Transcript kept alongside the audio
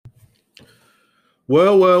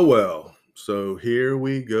Well, well, well. So here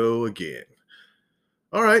we go again.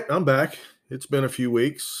 All right, I'm back. It's been a few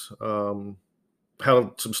weeks. Had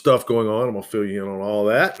some stuff going on. I'm gonna fill you in on all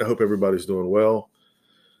that. I hope everybody's doing well,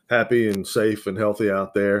 happy and safe and healthy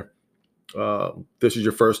out there. This is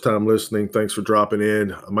your first time listening. Thanks for dropping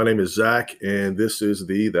in. My name is Zach, and this is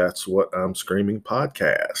the That's What I'm Screaming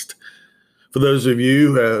podcast. For those of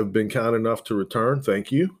you who have been kind enough to return,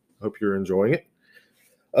 thank you. Hope you're enjoying it.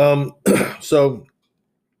 Um, so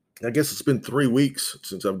I guess it's been 3 weeks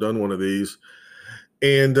since I've done one of these.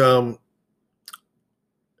 And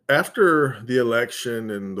after the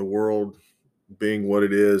election and the world being what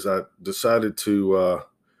it is, I decided to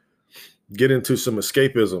get into some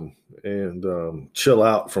escapism and chill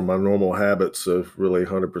out from my normal habits of really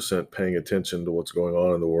 100% paying attention to what's going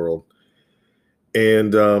on in the world.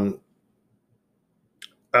 And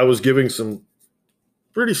I was giving some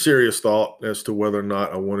pretty serious thought as to whether or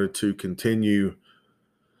not I wanted to continue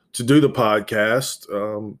to do the podcast.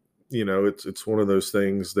 It's one of those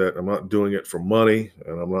things that I'm not doing it for money,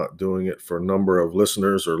 and I'm not doing it for a number of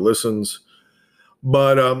listeners or listens,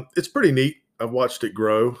 but it's pretty neat. I've watched it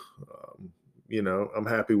grow. I'm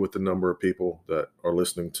happy with the number of people that are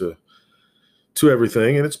listening to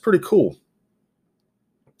everything, and it's pretty cool.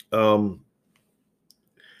 I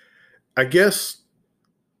guess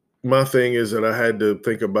my thing is that I had to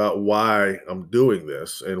think about why I'm doing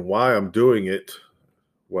this, and why I'm doing it.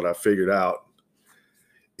 What I figured out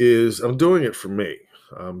is I'm doing it for me.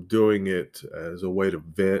 I'm doing it as a way to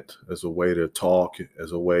vent, as a way to talk,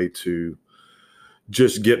 as a way to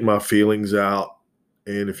just get my feelings out.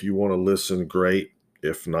 And if you want to listen, great.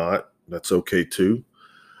 If not, that's okay too.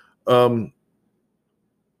 One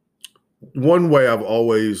way I've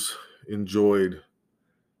always enjoyed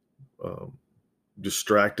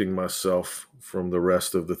distracting myself from the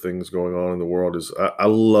rest of the things going on in the world is I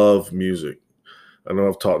love music. I know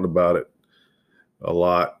I've talked about it a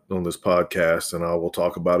lot on this podcast, and I will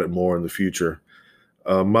talk about it more in the future.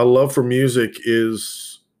 My love for music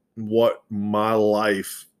is what my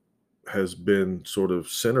life has been sort of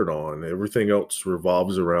centered on. Everything else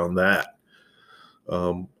revolves around that.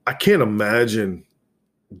 I can't imagine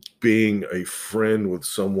being a friend with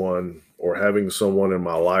someone or having someone in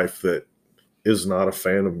my life that is not a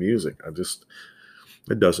fan of music.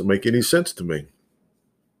 It doesn't make any sense to me.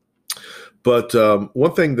 But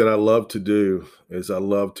one thing that I love to do is I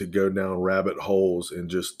love to go down rabbit holes and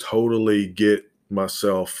just totally get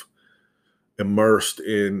myself immersed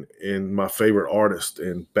in my favorite artists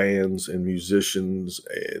and bands and musicians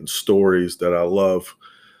and stories that I love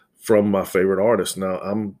from my favorite artists. Now,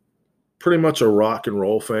 I'm pretty much a rock and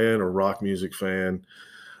roll fan or rock music fan.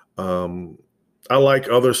 I like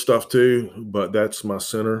other stuff too, but that's my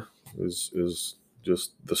center is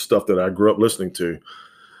just the stuff that I grew up listening to.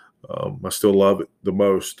 I still love it the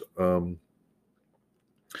most. One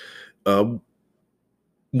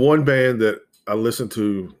band that I listen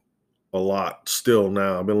to a lot still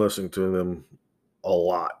now, I've been listening to them a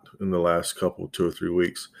lot in the last 2 or 3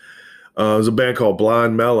 weeks. There's a band called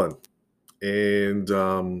Blind Melon. And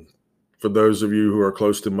for those of you who are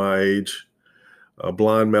close to my age,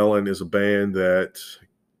 Blind Melon is a band that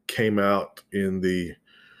came out in the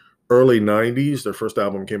early 90s. Their first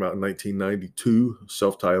album came out in 1992,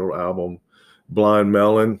 self-titled album, Blind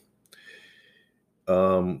Melon.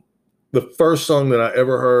 The first song that I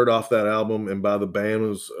ever heard off that album and by the band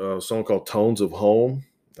was a song called Tones of Home.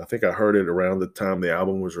 I think I heard it around the time the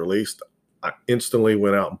album was released. I instantly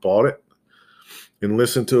went out and bought it and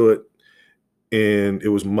listened to it, and it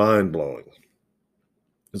was mind-blowing.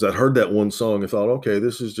 Because I'd heard that one song and thought, okay,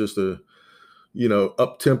 this is just a,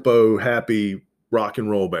 up-tempo, happy rock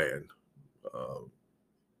and roll band.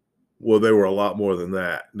 Well, they were a lot more than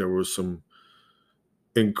that. There was some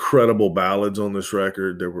incredible ballads on this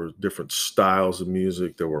record. There were different styles of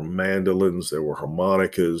music. There were mandolins, there were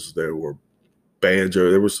harmonicas, there were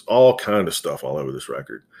banjo. There was all kind of stuff all over this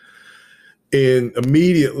record. And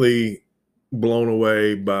immediately blown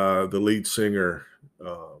away by the lead singer.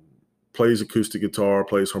 Plays acoustic guitar,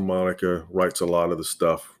 plays harmonica, writes a lot of the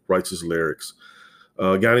stuff, writes his lyrics.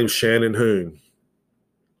 A guy named Shannon Hoon.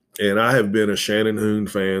 And I have been a Shannon Hoon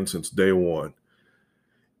fan since day one.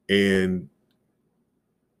 And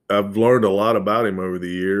I've learned a lot about him over the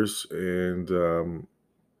years and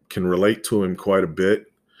can relate to him quite a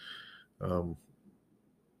bit.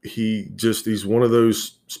 He's one of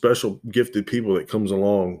those special gifted people that comes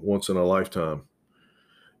along once in a lifetime.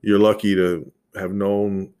 You're lucky to have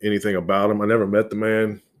known anything about him. I never met the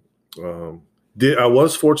man. I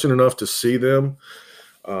was fortunate enough to see them.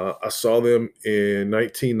 I saw them in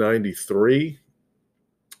 1993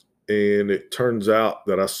 And it turns out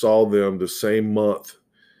that I saw them the same month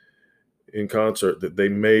in concert that they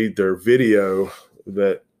made their video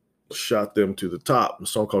that shot them to the top, a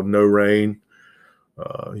song called No Rain.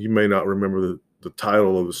 You may not remember the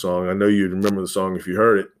title of the song. I know you'd remember the song if you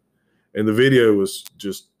heard it. And the video was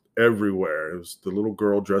just everywhere. It was the little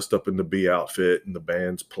girl dressed up in the bee outfit, and the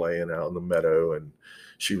band's playing out in the meadow, and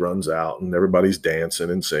she runs out, and everybody's dancing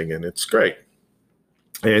and singing. It's great.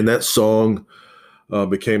 And that song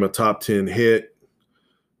became a top 10 hit.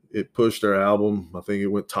 It pushed their album. I think it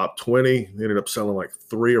went top 20. They ended up selling like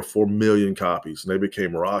 3 or 4 million copies, and they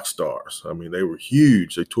became rock stars. I mean, they were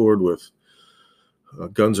huge. They toured with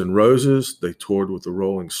Guns N' Roses. They toured with the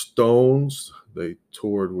Rolling Stones. They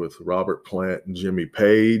toured with Robert Plant and Jimmy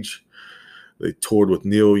Page. They toured with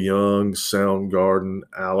Neil Young, Soundgarden,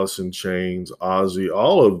 Alice in Chains, Ozzy,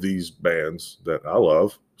 all of these bands that I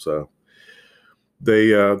love. So they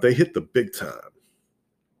hit the big time.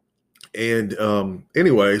 And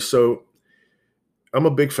anyway, so I'm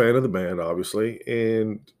a big fan of the band, obviously,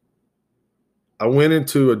 and I went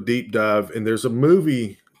into a deep dive, and there's a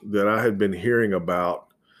movie that I had been hearing about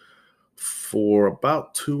for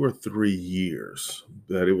about 2 or 3 years,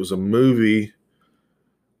 that it was a movie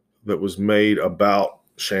that was made about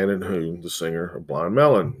Shannon Hoon, the singer of Blind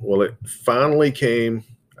Melon. Well, it finally came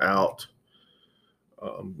out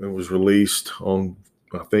and was released on,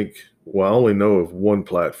 I think, well, I only know of one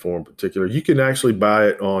platform in particular. You can actually buy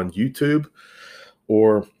it on YouTube,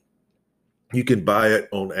 or you can buy it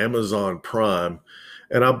on Amazon Prime.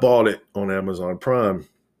 And I bought it on Amazon Prime.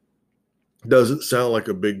 Doesn't sound like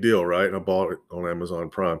a big deal, right? And I bought it on Amazon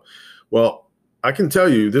Prime. Well, I can tell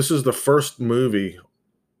you, this is the first movie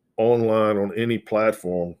online on any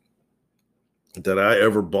platform that I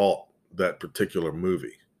ever bought that particular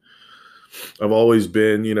movie. I've always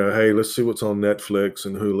been, hey, let's see what's on Netflix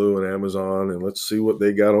and Hulu and Amazon, and let's see what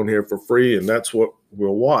they got on here for free, and that's what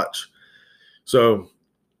we'll watch. So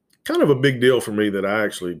kind of a big deal for me that I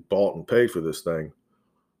actually bought and paid for this thing.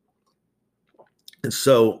 And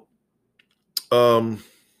so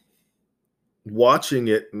watching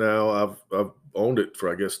it now, I've owned it for,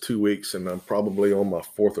 I guess, 2 weeks, and I'm probably on my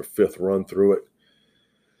 4th or 5th run through it.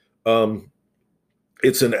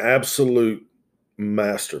 It's an absolute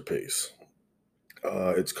masterpiece.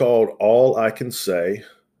 It's called All I Can Say,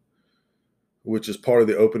 which is part of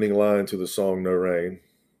the opening line to the song No Rain.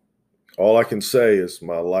 All I can say is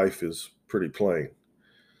my life is pretty plain.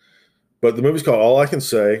 But the movie's called All I Can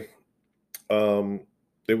Say.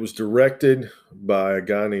 It was directed by a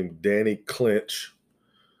guy named Danny Clinch,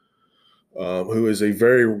 who is a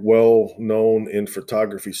very well-known in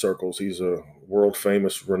photography circles. He's a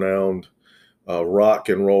world-famous, renowned rock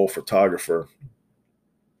and roll photographer.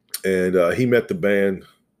 And he met the band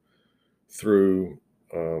through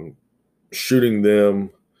shooting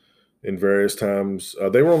them in various times.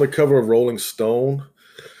 They were on the cover of Rolling Stone,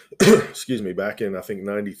 excuse me, back in, I think,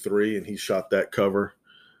 93, and he shot that cover.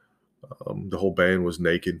 The whole band was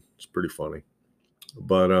naked. It's pretty funny.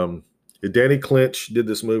 But Danny Clinch did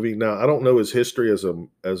this movie. Now, I don't know his history as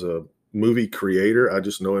a movie creator. I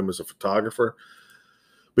just know him as a photographer.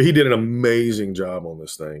 But he did an amazing job on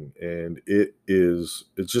this thing, and it's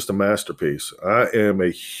just a masterpiece. I am a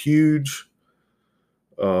huge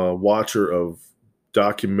watcher of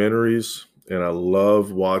documentaries, and I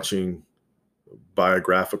love watching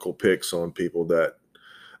biographical pics on people that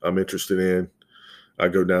I'm interested in. I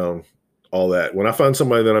go down all that. When I find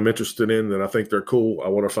somebody that I'm interested in, that I think they're cool, I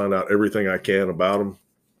want to find out everything I can about them.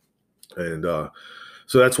 And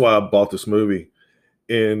so that's why I bought this movie.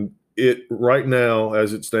 And it, right now,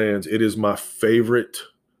 as it stands, it is my favorite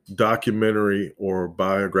documentary or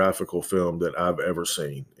biographical film that I've ever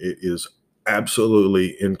seen. It is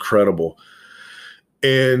absolutely incredible.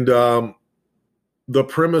 And the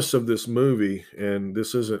premise of this movie, and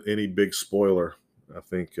this isn't any big spoiler, I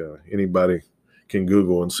think anybody can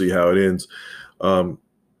Google and see how it ends.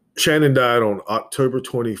 Shannon died on October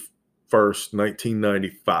 21st,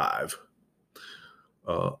 1995.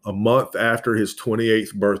 A month after his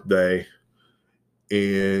 28th birthday,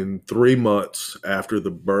 and 3 months after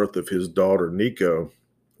the birth of his daughter, Nico,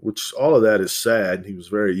 which all of that is sad. He was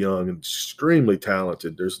very young and extremely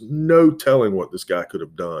talented. There's no telling what this guy could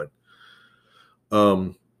have done.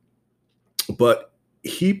 But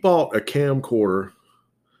he bought a camcorder,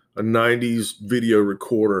 a 90s video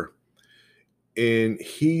recorder, and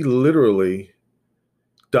he literally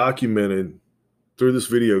documented through this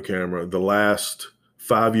video camera the last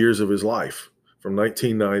 5 years of his life, from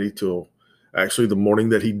 1990 till actually the morning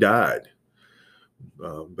that he died.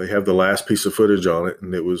 They have the last piece of footage on it,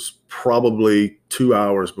 and it was probably 2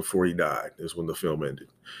 hours before he died is when the film ended.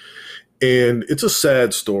 And it's a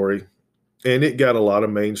sad story, and it got a lot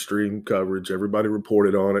of mainstream coverage. Everybody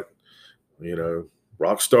reported on it. You know,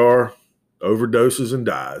 rock star overdoses and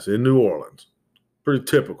dies in New Orleans. Pretty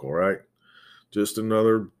typical, right? Just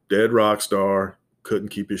another dead rock star, couldn't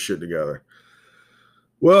keep his shit together.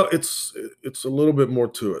 Well, it's a little bit more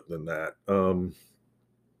to it than that.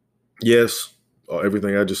 Yes,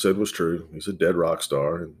 everything I just said was true. He's a dead rock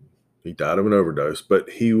star, and he died of an overdose. But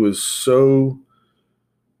he was so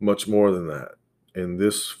much more than that. And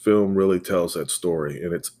this film really tells that story,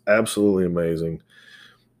 and it's absolutely amazing.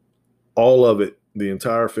 All of it, the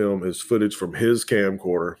entire film, is footage from his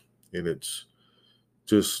camcorder, and it's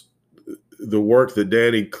just the work that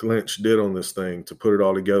Danny Clinch did on this thing to put it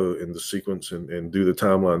all together in the sequence and do the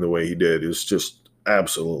timeline the way he did is just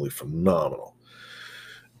absolutely phenomenal.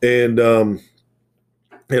 And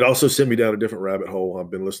it also sent me down a different rabbit hole. I've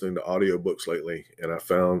been listening to audiobooks lately, and I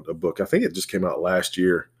found a book. I think it just came out last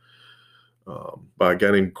year by a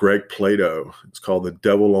guy named Greg Plato. It's called The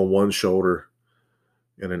Devil on One Shoulder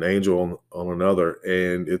and an Angel on Another.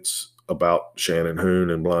 And it's about Shannon Hoon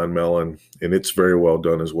and Blind Melon. And it's very well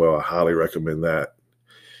done as well. I highly recommend that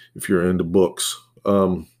if you're into books.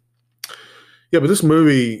 Yeah, but this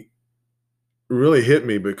movie really hit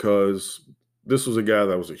me because this was a guy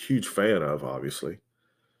that I was a huge fan of, obviously.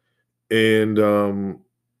 And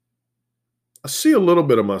I see a little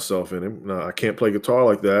bit of myself in him. Now, I can't play guitar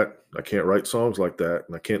like that. I can't write songs like that.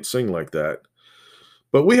 And I can't sing like that.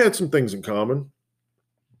 But we had some things in common.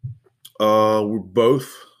 We're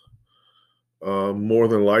both more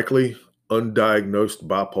than likely undiagnosed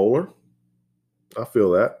bipolar. I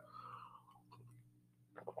feel that.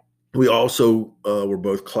 We also were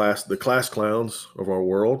both the class clowns of our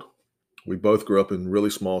world. We both grew up in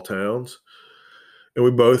really small towns, and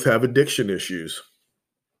we both have addiction issues.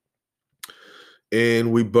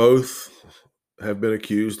 And we both have been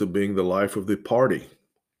accused of being the life of the party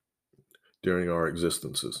during our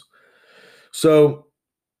existences. So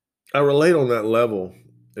I relate on that level.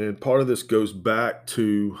 And part of this goes back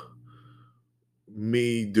to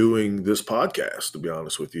me doing this podcast, to be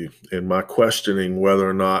honest with you, and my questioning whether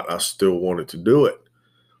or not I still wanted to do it.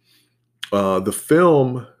 The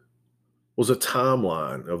film was a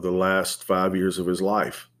timeline of the last 5 years of his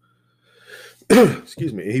life.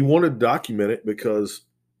 Excuse me. He wanted to document it because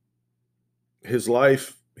his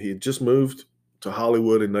life, he had just moved to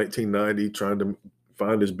Hollywood in 1990, trying to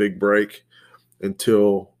find his big break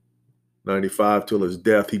until 95, till his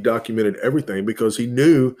death. He documented everything because he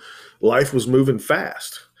knew life was moving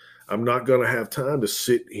fast. I'm not going to have time to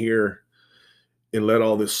sit here and let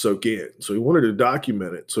all this soak in. So he wanted to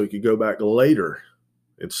document it so he could go back later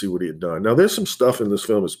and see what he had done. Now, there's some stuff in this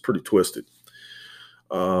film that's pretty twisted.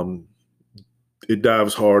 It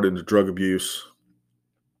dives hard into drug abuse.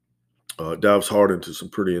 Dives hard into some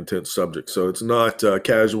pretty intense subjects. So it's not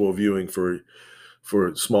casual viewing for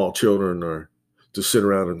small children or to sit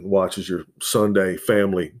around and watch as your Sunday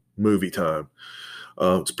family movie time.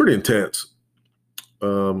 It's pretty intense.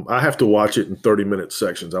 I have to watch it in 30-minute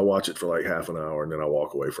sections. I watch it for like half an hour and then I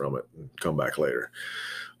walk away from it and come back later.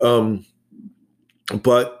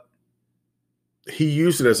 But he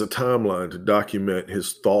used it as a timeline to document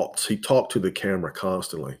his thoughts. He talked to the camera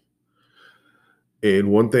constantly. And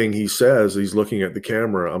one thing he says, he's looking at the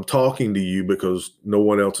camera, I'm talking to you because no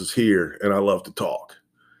one else is here and I love to talk.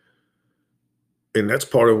 And that's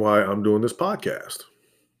part of why I'm doing this podcast.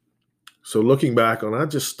 So looking back on, I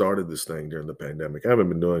just started this thing during the pandemic. I haven't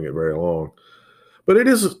been doing it very long, but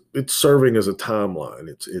it's serving as a timeline.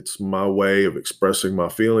 It's my way of expressing my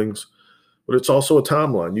feelings, but it's also a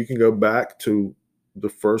timeline. You can go back to the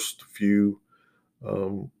first few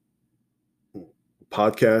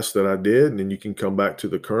podcasts that I did, and then you can come back to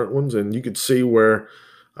the current ones, and you can see where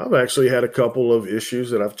I've actually had a couple of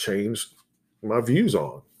issues that I've changed my views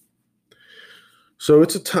on. So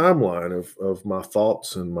it's a timeline of my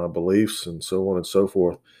thoughts and my beliefs and so on and so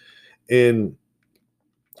forth. And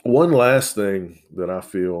one last thing that I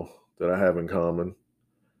feel that I have in common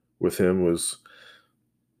with him was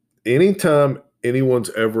anytime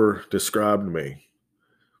anyone's ever described me,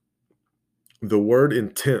 the word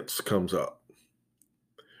intense comes up.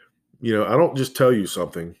 You know, I don't just tell you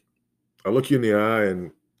something. I look you in the eye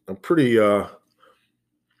and I'm pretty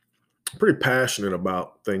passionate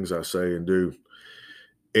about things I say and do.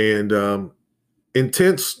 And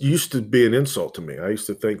intense used to be an insult to me. I used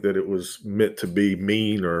to think that it was meant to be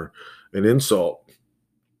mean or an insult.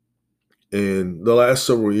 And the last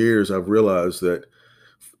several years, I've realized that,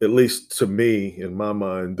 at least to me, in my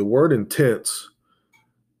mind, the word intense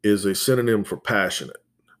is a synonym for passionate.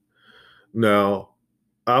 Now,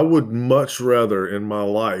 I would much rather in my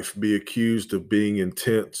life be accused of being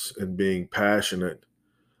intense and being passionate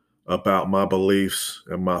about my beliefs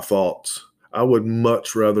and my thoughts. I would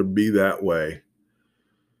much rather be that way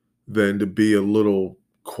than to be a little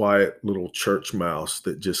quiet little church mouse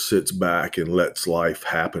that just sits back and lets life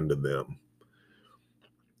happen to them.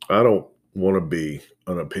 I don't want to be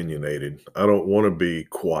unopinionated. I don't want to be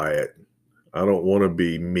quiet. I don't want to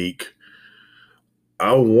be meek.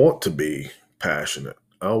 I want to be passionate.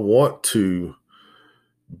 I want to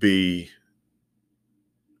be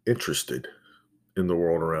interested in the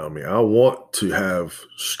world around me. I want to have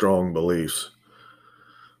strong beliefs.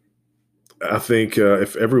 I think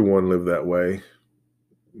if everyone lived that way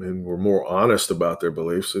and were more honest about their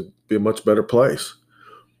beliefs, it'd be a much better place.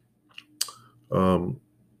 Um,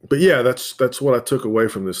 but yeah, that's what I took away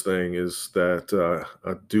from this thing is that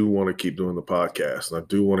I do want to keep doing the podcast, and I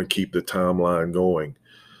do want to keep the timeline going,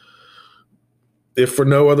 if for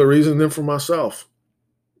no other reason than for myself,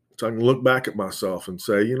 so I can look back at myself and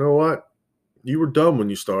say, you know what, you were dumb when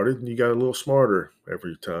you started, and you got a little smarter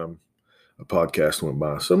every time a podcast went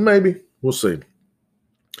by. So maybe we'll see.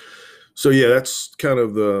 So yeah, that's kind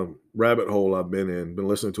of the rabbit hole I've been in. Been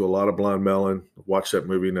listening to a lot of Blind Melon. Watched that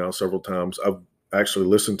movie now several times. I've actually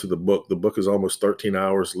listened to the book. The book is almost 13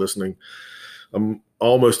 hours listening. I'm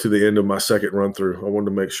almost to the end of my second run through. I wanted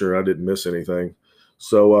to make sure I didn't miss anything.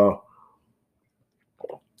 So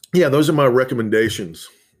yeah, those are my recommendations.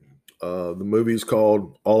 The movie is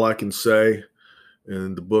called All I Can Say,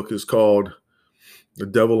 and the book is called The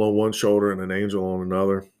Devil on One Shoulder and an Angel on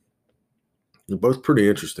Another. They're both pretty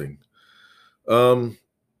interesting. So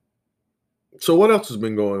what else has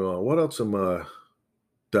been going on? What else am I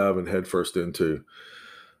diving headfirst into?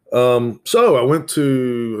 So I went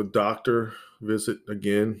to a doctor visit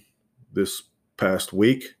again this past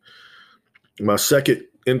week. My second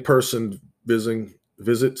in-person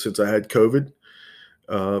visit since I had COVID.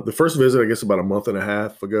 The first visit, I guess about a month and a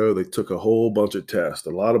half ago, they took a whole bunch of tests,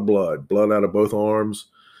 a lot of blood out of both arms,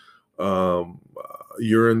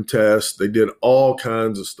 urine tests. They did all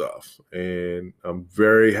kinds of stuff. And I'm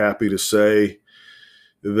very happy to say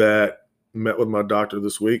that I met with my doctor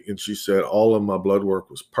this week, and she said all of my blood work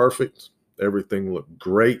was perfect. Everything looked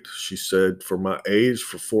great. She said for my age,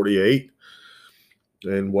 for 48,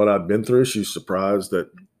 and what I've been through, she's surprised that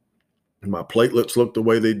my platelets look the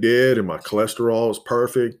way they did, and my cholesterol is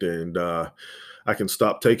perfect, and I can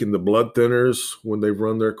stop taking the blood thinners when they've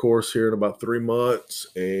run their course here in about 3 months,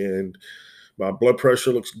 and my blood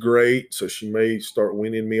pressure looks great. So she may start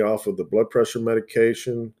weaning me off of the blood pressure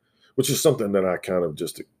medication, which is something that I kind of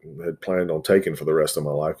just had planned on taking for the rest of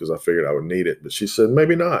my life because I figured I would need it. But she said,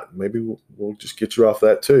 maybe not. Maybe we'll just get you off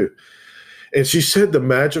that too. And she said the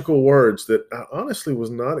magical words that I honestly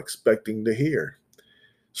was not expecting to hear.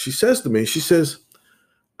 She says to me, she says,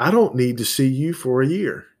 I don't need to see you for a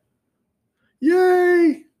year.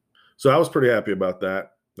 Yay. So I was pretty happy about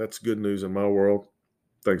that. That's good news in my world.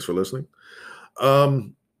 Thanks for listening.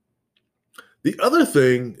 The other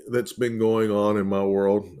thing that's been going on in my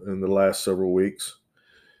world in the last several weeks,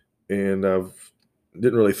 and I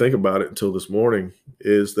didn't really think about it until this morning,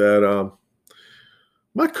 is that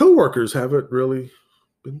my coworkers haven't really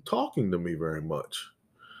been talking to me very much.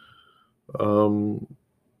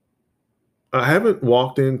 I haven't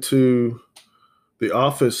walked into the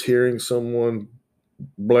office hearing someone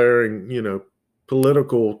blaring,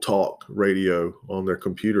 political talk radio on their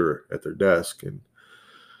computer at their desk. And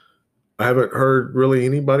I haven't heard really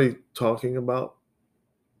anybody talking about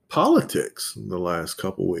politics in the last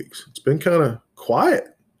couple weeks. It's been kind of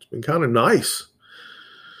quiet. It's been kind of nice.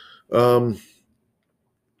 I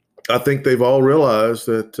think they've all realized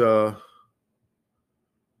that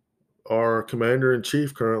our commander in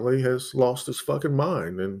chief currently has lost his fucking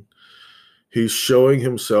mind, and he's showing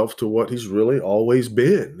himself to what he's really always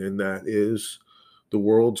been, and that is the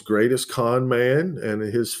world's greatest con man, and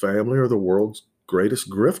his family are the world's greatest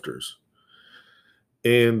grifters.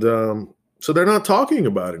 And so they're not talking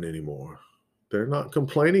about it anymore. They're not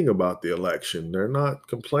complaining about the election. They're not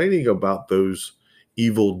complaining about those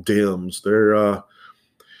evil Dems. They're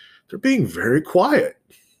being very quiet.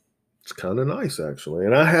 It's kind of nice, actually.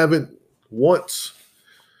 And I haven't once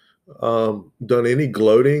done any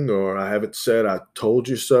gloating, or I haven't said I told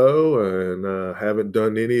you so, and haven't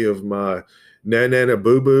done any of my na-na-na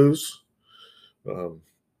boo-boos.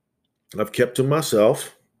 I've kept to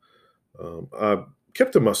myself. I've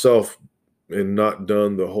kept to myself and not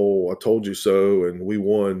done the whole I told you so and we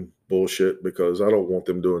won bullshit, because I don't want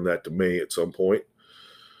them doing that to me at some point.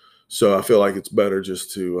 So I feel like it's better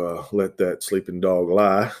just to let that sleeping dog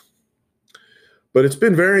lie. But it's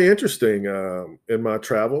been very interesting in my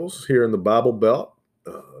travels here in the Bible Belt.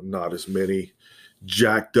 not as many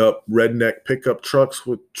jacked up redneck pickup trucks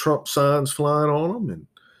with Trump signs flying on them. And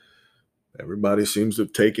everybody seems to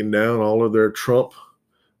have taken down all of their Trump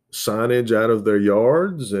signage out of their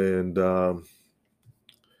yards. And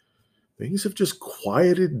things have just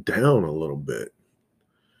quieted down a little bit.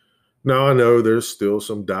 Now, I know there's still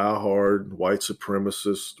some diehard white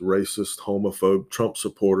supremacist, racist, homophobe Trump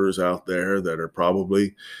supporters out there that are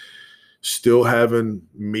probably still having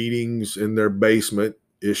meetings in their basement,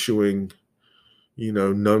 issuing,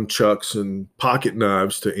 nunchucks and pocket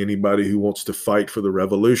knives to anybody who wants to fight for the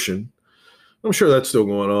revolution. I'm sure that's still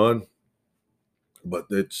going on, but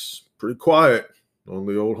it's pretty quiet on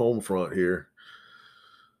the old home front here,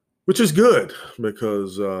 which is good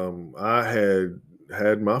because I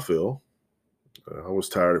had my fill. I was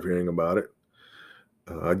tired of hearing about it.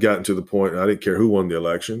 I'd gotten to the point I didn't care who won the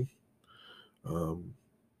election.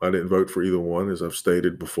 I didn't vote for either one, as I've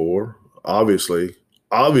stated before. Obviously,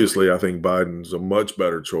 I think Biden's a much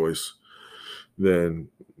better choice than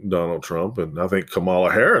Donald Trump, and I think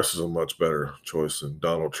Kamala Harris is a much better choice than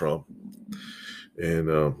Donald Trump.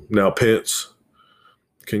 And now Pence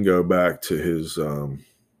can go back to his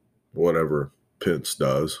whatever Pence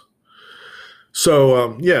does. So,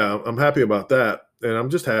 I'm happy about that. And I'm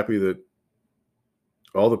just happy that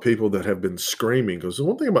all the people that have been screaming, because the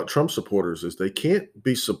one thing about Trump supporters is they can't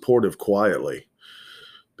be supportive quietly.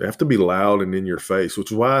 They have to be loud and in your face,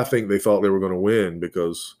 which is why I think they thought they were going to win,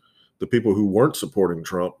 because the people who weren't supporting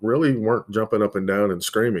Trump really weren't jumping up and down and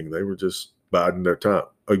screaming. They were just biding their time.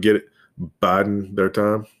 Oh, get it? Biding their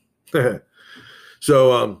time.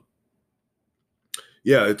 So,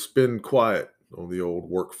 it's been quiet on the old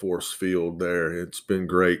workforce field there. It's been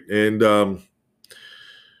great. And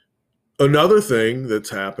another thing that's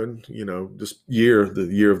happened, this year, the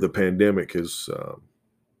year of the pandemic has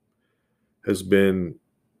been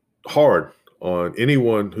hard on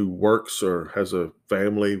anyone who works or has a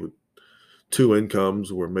family with two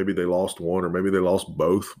incomes, where maybe they lost one or maybe they lost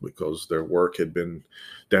both because their work had been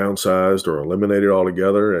downsized or eliminated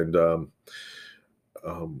altogether. And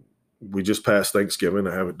we just passed Thanksgiving.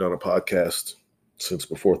 I haven't done a podcast since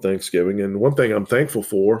before Thanksgiving. And one thing I'm thankful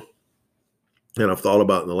for, and I've thought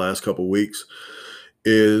about in the last couple of weeks,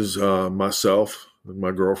 is myself and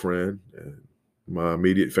my girlfriend and my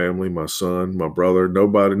immediate family, my son, my brother.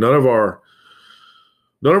 None of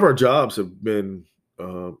our jobs have been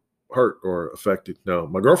hurt or affected. Now,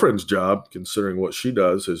 my girlfriend's job, considering what she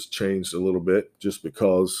does, has changed a little bit just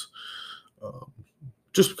because of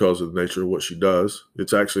the nature of what she does.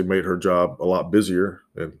 It's actually made her job a lot busier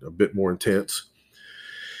and a bit more intense.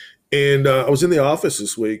 And I was in the office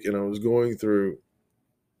this week, and I was going through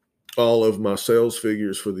all of my sales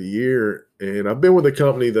figures for the year. And I've been with a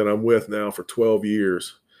company that I'm with now for 12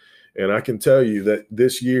 years. And I can tell you that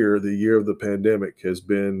this year, the year of the pandemic, has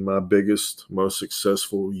been my biggest, most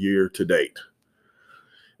successful year to date.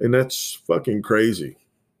 And that's fucking crazy.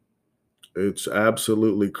 It's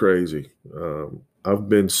absolutely crazy. I've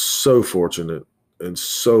been so fortunate and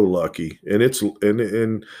so lucky. And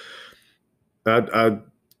I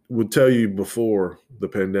would tell you before the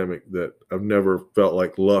pandemic that I've never felt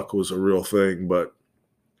like luck was a real thing, but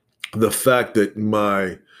the fact that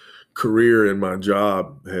my career and my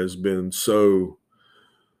job has been so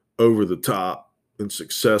over the top and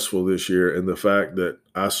successful this year, and the fact that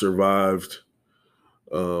I survived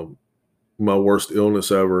my worst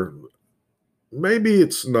illness ever, maybe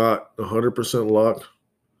it's not 100% luck.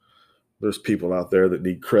 There's people out there that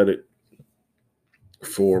need credit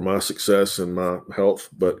for my success and my health,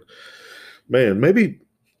 but man, maybe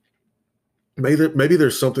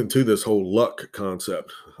there's something to this whole luck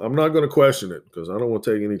concept. I'm not going to question it because I don't want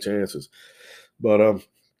to take any chances, but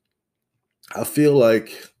I feel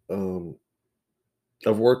like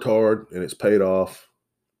I've worked hard and it's paid off,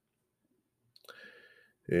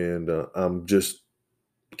 and I'm just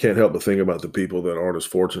can't help but think about the people that aren't as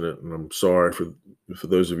fortunate. And I'm sorry for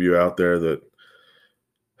those of you out there that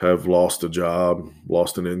have lost a job,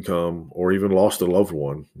 lost an income, or even lost a loved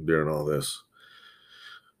one during all this.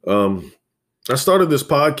 I started this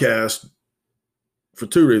podcast for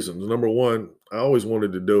two reasons. Number one, I always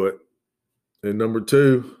wanted to do it. And number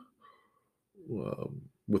two,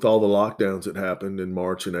 with all the lockdowns that happened in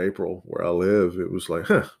March and April where I live, it was like,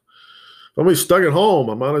 I'm going to be stuck at home.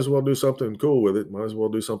 I might as well do something cool with it. Might as well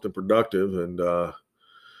do something productive. And so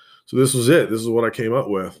this was it. This is what I came up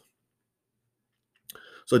with.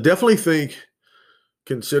 So I definitely think,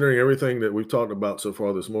 considering everything that we've talked about so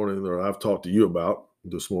far this morning, or I've talked to you about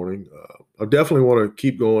this morning, I definitely want to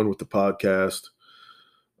keep going with the podcast.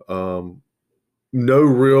 No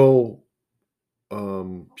real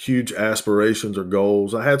huge aspirations or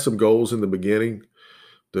goals. I had some goals in the beginning,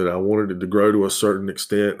 that I wanted it to grow to a certain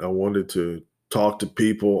extent. I wanted to talk to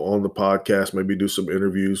people on the podcast, maybe do some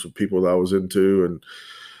interviews with people that I was into and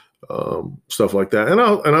stuff like that. And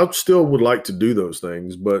I still would like to do those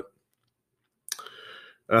things, but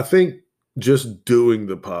I think just doing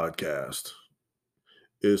the podcast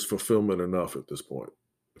is fulfillment enough at this point.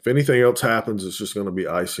 If anything else happens, it's just going to be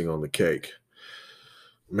icing on the cake.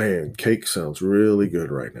 Man, cake sounds really good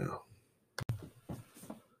right now.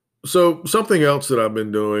 So something else that I've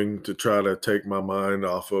been doing to try to take my mind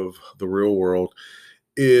off of the real world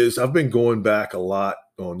is I've been going back a lot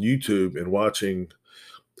on YouTube and watching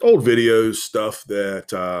old videos, stuff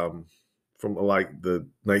that from like the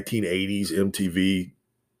 1980s MTV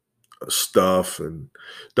stuff and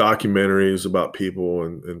documentaries about people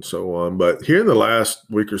and so on. But here in the last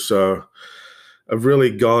week or so, I've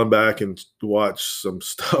really gone back and watched some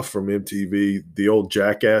stuff from MTV, the old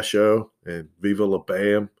Jackass show and Viva La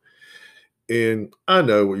Bam. And I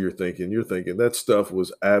know what you're thinking. You're thinking that stuff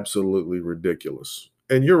was absolutely ridiculous.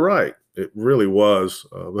 And you're right. It really was.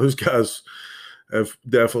 Those guys have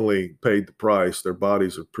definitely paid the price. Their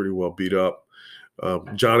bodies are pretty well beat up.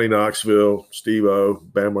 Johnny Knoxville, Steve-O,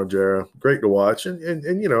 Bam Margera, great to watch.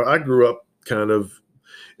 And you know, I grew up kind of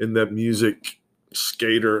in that music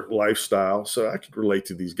skater lifestyle, so I could relate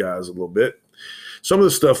to these guys a little bit. Some of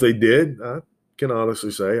the stuff they did, I can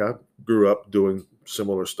honestly say I grew up doing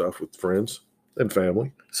similar stuff with friends and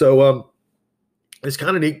family. So it's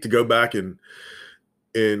kind of neat to go back and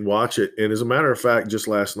watch it. And as a matter of fact, just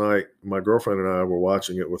last night, my girlfriend and I were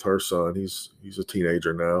watching it with her son. He's a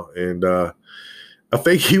teenager now, and I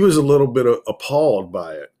think he was a little bit appalled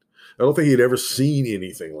by it. I don't think he'd ever seen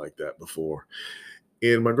anything like that before.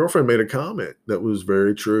 And my girlfriend made a comment that was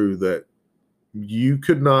very true, that you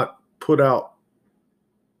could not put out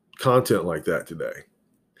content like that today.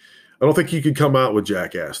 I don't think you could come out with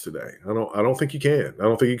Jackass today. I don't think you can. I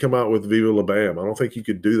don't think you come out with Viva La Bam. I don't think you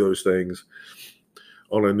could do those things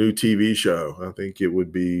on a new TV show. I think it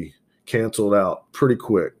would be canceled out pretty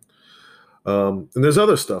quick. And there's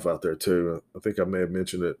other stuff out there too. I think I may have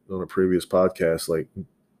mentioned it on a previous podcast.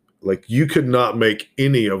 Like you could not make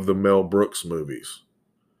any of the Mel Brooks movies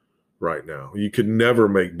right now. You could never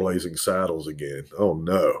make Blazing Saddles again. Oh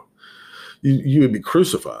no, you would be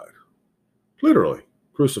crucified, literally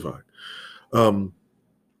crucified. So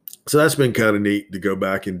that's been kind of neat to go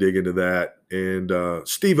back and dig into that. And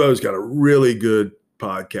Steve-O's got a really good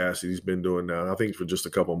podcast that he's been doing now, I think for just a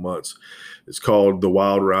couple months. It's called The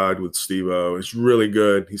Wild Ride with Steve-O. It's really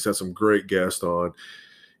good. He's had some great guests on.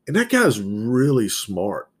 And that guy's really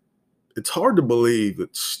smart. It's hard to believe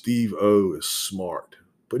that Steve-O is smart,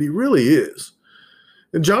 but he really is.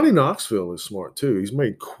 And Johnny Knoxville is smart too. He's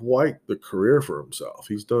made quite the career for himself.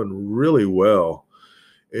 He's done really well,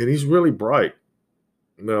 and he's really bright.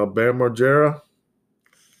 Now, Bam Margera,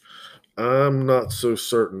 I'm not so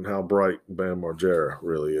certain how bright Bam Margera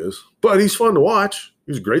really is, but he's fun to watch.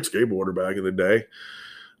 He's a great skateboarder back in the day.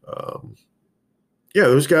 Yeah,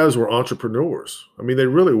 those guys were entrepreneurs. I mean, they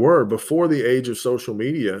really were. Before the age of social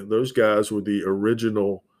media, those guys were the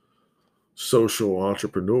original social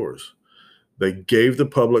entrepreneurs. They gave the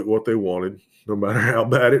public what they wanted, no matter how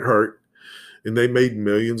bad it hurt, and they made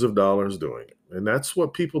millions of dollars doing it. And that's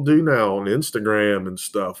what people do now on Instagram and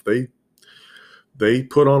stuff. They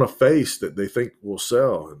put on a face that they think will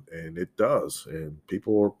sell, and it does. And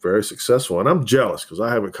people are very successful. And I'm jealous because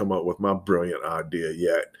I haven't come up with my brilliant idea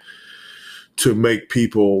yet to make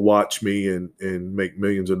people watch me and make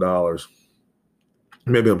millions of dollars.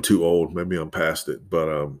 Maybe I'm too old. Maybe I'm past it.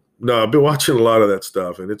 But no, I've been watching a lot of that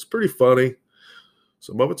stuff, and it's pretty funny.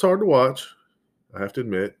 Some of it's hard to watch, I have to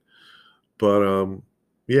admit. But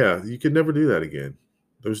yeah, you could never do that again.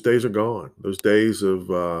 Those days are gone. Those days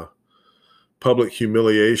of public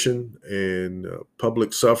humiliation and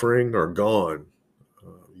public suffering are gone.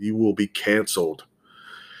 You will be canceled.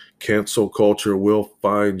 Cancel culture will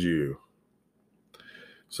find you.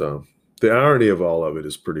 So the irony of all of it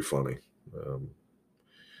is pretty funny.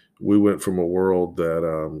 We went from a world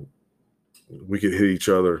that we could hit each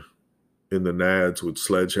other in the nads with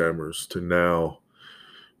sledgehammers to now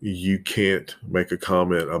you can't make a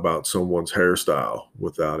comment about someone's hairstyle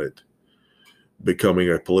without it becoming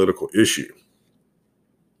a political issue.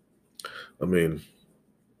 I mean,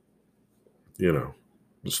 you know,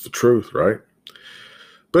 it's the truth, right?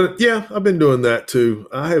 But yeah, I've been doing that too.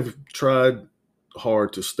 I have tried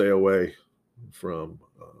hard to stay away from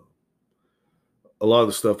a lot of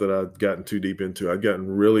the stuff that I'd gotten too deep into. I'd gotten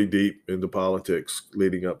really deep into politics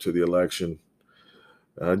leading up to the election.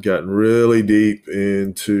 I'd gotten really deep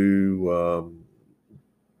into,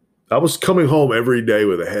 I was coming home every day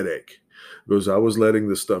with a headache because I was letting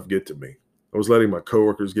this stuff get to me. I was letting my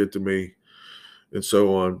coworkers get to me and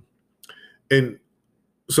so on. And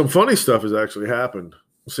some funny stuff has actually happened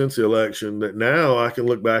since the election that now I can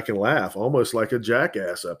look back and laugh, almost like a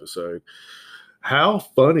Jackass episode. How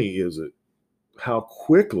funny is it how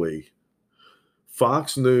quickly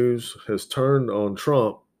Fox News has turned on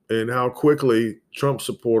Trump and how quickly Trump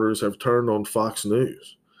supporters have turned on Fox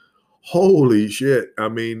News? Holy shit. I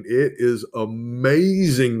mean, it is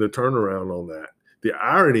amazing the turnaround on that. The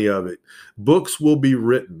irony of it. Books will be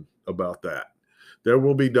written about that. There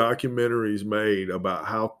will be documentaries made about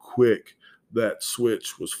how quick that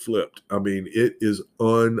switch was flipped. I mean, it is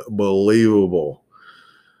unbelievable.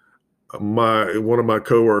 One of my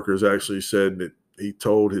coworkers actually said that he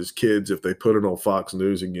told his kids if they put it on Fox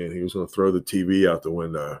News again, he was going to throw the TV out the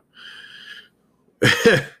window.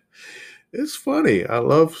 It's funny. I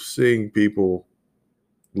love seeing people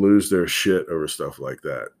lose their shit over stuff like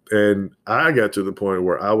that. And I got to the point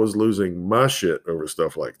where I was losing my shit over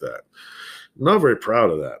stuff like that. I'm not very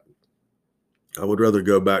proud of that. I would rather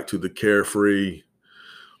go back to the carefree,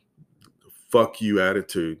 fuck you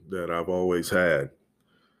attitude that I've always had.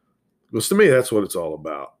 Because to me, that's what it's all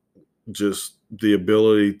about. Just the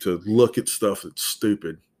ability to look at stuff that's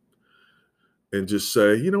stupid and just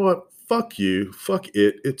say, you know what? Fuck you. Fuck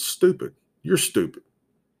it. It's stupid. You're stupid.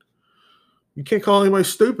 You can't call anybody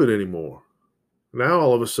stupid anymore. Now,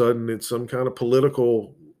 all of a sudden, it's some kind of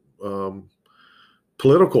political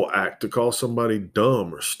act to call somebody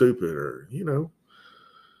dumb or stupid, or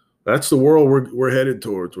that's the world we're headed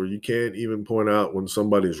towards, where you can't even point out when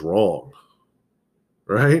somebody's wrong.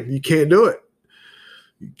 Right? You can't do it.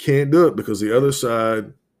 You can't do it because the other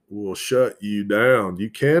side will shut you down. You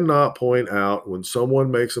cannot point out when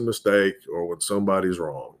someone makes a mistake or when somebody's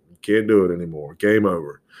wrong. You can't do it anymore. Game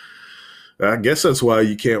over. I guess that's why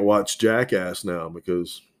you can't watch Jackass now,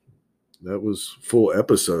 because that was full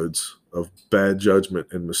episodes of bad judgment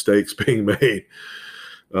and mistakes being made.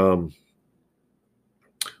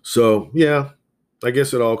 So, yeah, I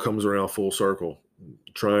guess it all comes around full circle.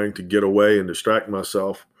 Trying to get away and distract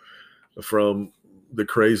myself from the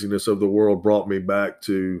craziness of the world brought me back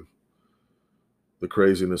to the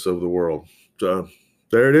craziness of the world. So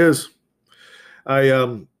there it is.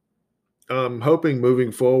 I'm hoping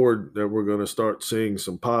moving forward that we're going to start seeing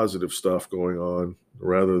some positive stuff going on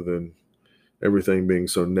rather than everything being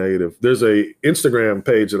so negative. There's a Instagram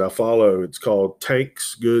page that I follow. It's called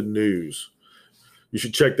Tank's Good News. You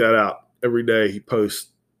should check that out. Every day he posts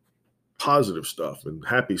positive stuff and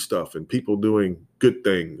happy stuff and people doing good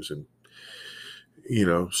things and,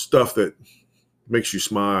 stuff that makes you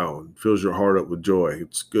smile and fills your heart up with joy.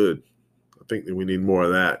 It's good. I think that we need more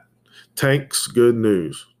of that. Tank's Good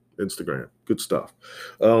News, Instagram. Good stuff.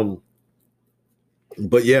 But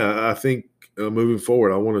yeah, I think moving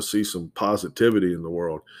forward, I want to see some positivity in the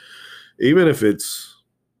world, even if it's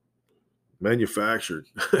manufactured.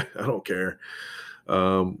 I don't care.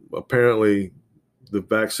 Apparently, the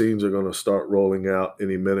vaccines are going to start rolling out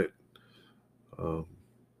any minute.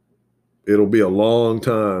 It'll be a long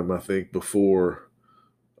time, I think, before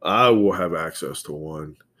I will have access to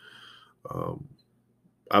one.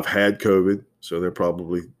 I've had COVID, so they're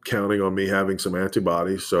probably counting on me having some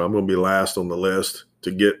antibodies. So I'm going to be last on the list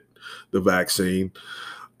to get the vaccine.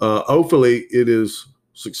 Hopefully it is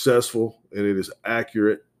successful and it is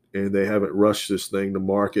accurate and they haven't rushed this thing to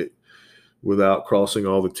market without crossing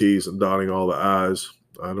all the T's and dotting all the I's.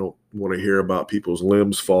 I don't want to hear about people's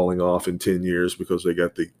limbs falling off in 10 years because they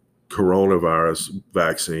got the coronavirus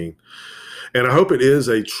vaccine. And I hope it is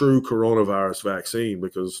a true coronavirus vaccine,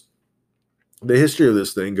 because the history of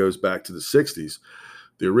this thing goes back to the 60s.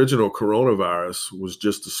 The original coronavirus was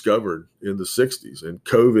just discovered in the 60s, and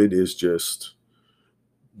COVID is just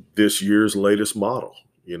this year's latest model,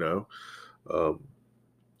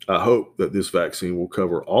 I hope that this vaccine will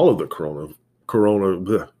cover all of the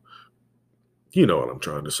corona, you know what I'm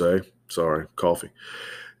trying to say. Sorry, coffee.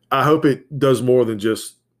 I hope it does more than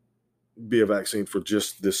just be a vaccine for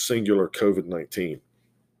just this singular COVID-19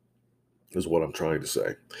 is what I'm trying to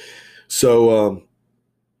say. So,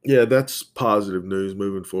 yeah, that's positive news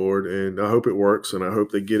moving forward, and I hope it works, and I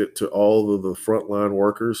hope they get it to all of the frontline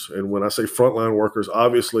workers. And when I say frontline workers,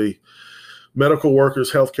 obviously medical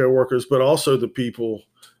workers, healthcare workers, but also the people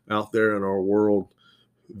out there in our world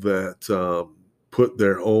that put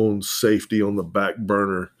their own safety on the back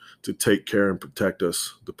burner to take care and protect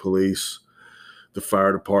us, the police, the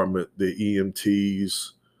fire department, the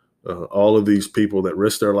EMTs, all of these people that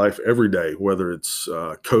risk their life every day, whether it's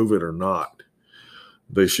COVID or not.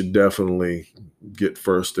 They should definitely get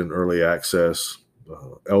first and early access.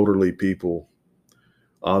 Elderly people,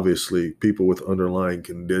 obviously, people with underlying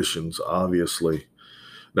conditions, obviously,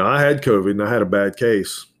 Now, I had COVID and I had a bad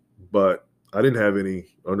case, but I didn't have any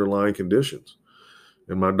underlying conditions.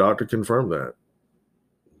 And my doctor confirmed that.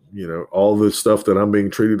 All the stuff that I'm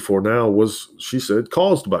being treated for now was, she said,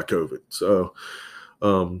 caused by COVID. So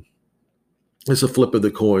um, it's a flip of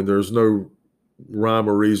the coin. There's no rhyme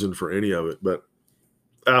or reason for any of it. But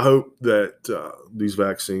I hope that these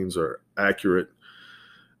vaccines are accurate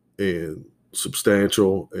and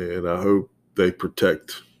substantial, and I hope they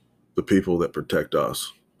protect the people that protect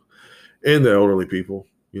us and the elderly people.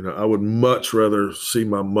 I would much rather see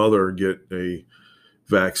my mother get a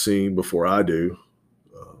vaccine before I do.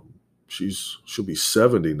 She'll be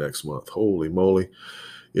 70 next month. Holy moly.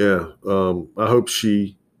 Yeah. I hope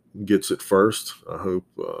she gets it first. I hope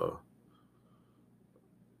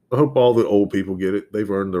all the old people get it.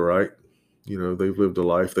 They've earned the right. They've lived a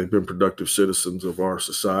life. They've been productive citizens of our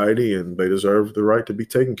society, and they deserve the right to be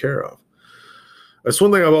taken care of. That's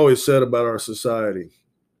one thing I've always said about our society.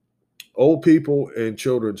 Old people and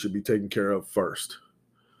children should be taken care of first,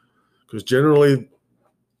 because generally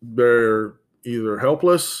they're either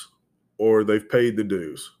helpless or they've paid the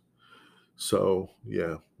dues. So,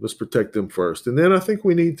 yeah, let's protect them first. And then I think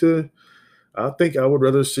I would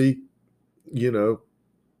rather see,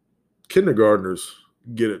 kindergartners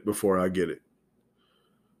get it before I get it.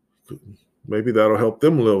 Maybe that'll help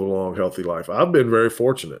them live a long, healthy life. I've been very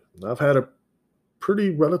fortunate. I've had a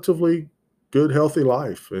pretty relatively good, healthy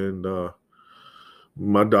life. And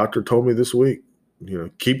my doctor told me this week,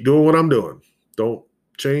 keep doing what I'm doing. Don't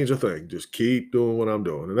change a thing. Just keep doing what I'm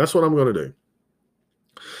doing. And that's what I'm going to do.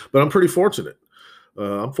 But I'm pretty fortunate.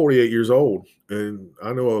 I'm 48 years old, and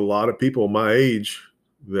I know a lot of people my age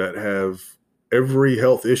that have every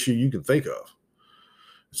health issue you can think of.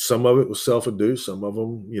 Some of it was self-induced. Some of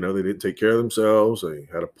them, they didn't take care of themselves. They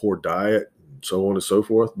had a poor diet, and so on and so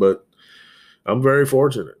forth. But I'm very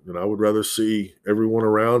fortunate, and I would rather see everyone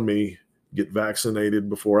around me get vaccinated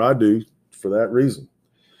before I do for that reason.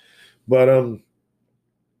 But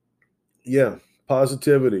yeah,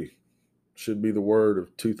 positivity should be the word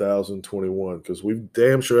of 2021, because we've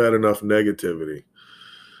damn sure had enough negativity.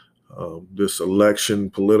 This election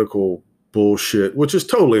political bullshit, which is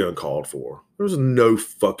totally uncalled for. There's no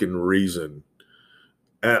fucking reason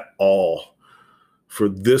at all for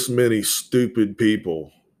this many stupid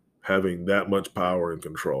people having that much power and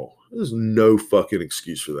control. There's no fucking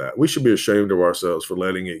excuse for that. We should be ashamed of ourselves for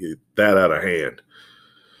letting it get that out of hand.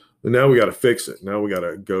 And now we got to fix it. Now we got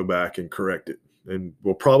to go back and correct it. And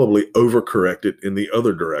we'll probably overcorrect it in the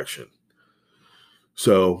other direction.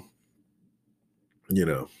 So,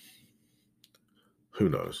 who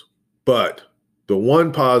knows? But the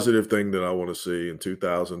one positive thing that I want to see in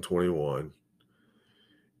 2021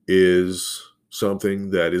 is something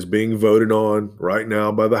that is being voted on right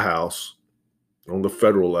now by the House on the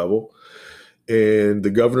federal level. And the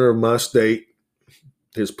governor of my state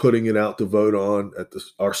is putting it out to vote on at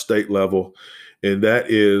our state level. And that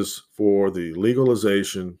is for the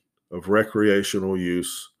legalization of recreational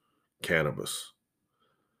use cannabis.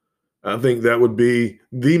 I think that would be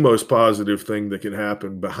the most positive thing that can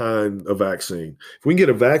happen behind a vaccine. If we can get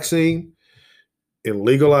a vaccine and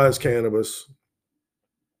legalize cannabis,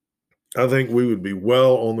 I think we would be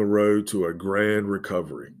well on the road to a grand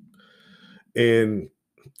recovery. And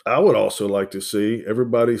I would also like to see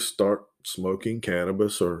everybody start smoking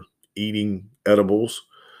cannabis or eating edibles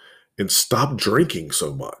and stop drinking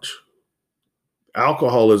so much.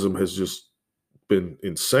 Alcoholism has just been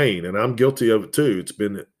insane, and I'm guilty of it too. It's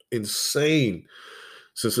been insane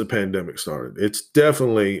since the pandemic started. It's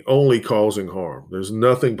definitely only causing harm. There's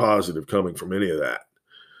nothing positive coming from any of that.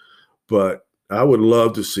 But I would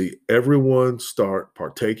love to see everyone start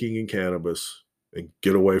partaking in cannabis and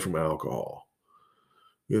get away from alcohol.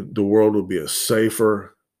 The world would be a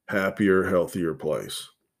safer, happier, healthier place.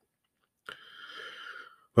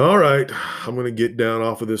 All right, I'm going to get down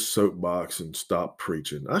off of this soapbox and stop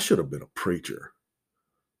preaching. I should have been a preacher.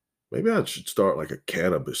 Maybe I should start like a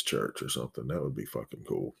cannabis church or something. That would be fucking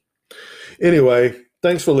cool. Anyway,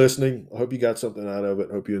 thanks for listening. I hope you got something out of it.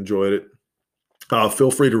 I hope you enjoyed it.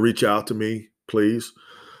 Feel free to reach out to me, please.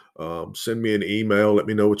 Send me an email. Let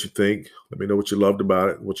me know what you think. Let me know what you loved about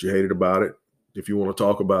it, what you hated about it, if you want to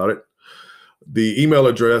talk about it. The email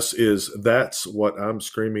address is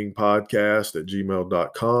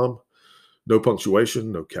that'swhatimscreamingpodcast@gmail.com. No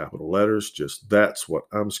punctuation, no capital letters, just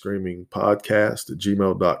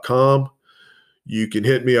that'swhatimscreamingpodcast@gmail.com. You can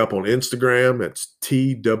hit me up on Instagram. It's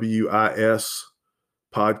TWIS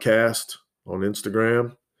podcast on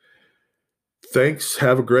Instagram. Thanks.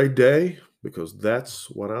 Have a great day, because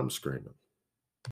that's what I'm screaming.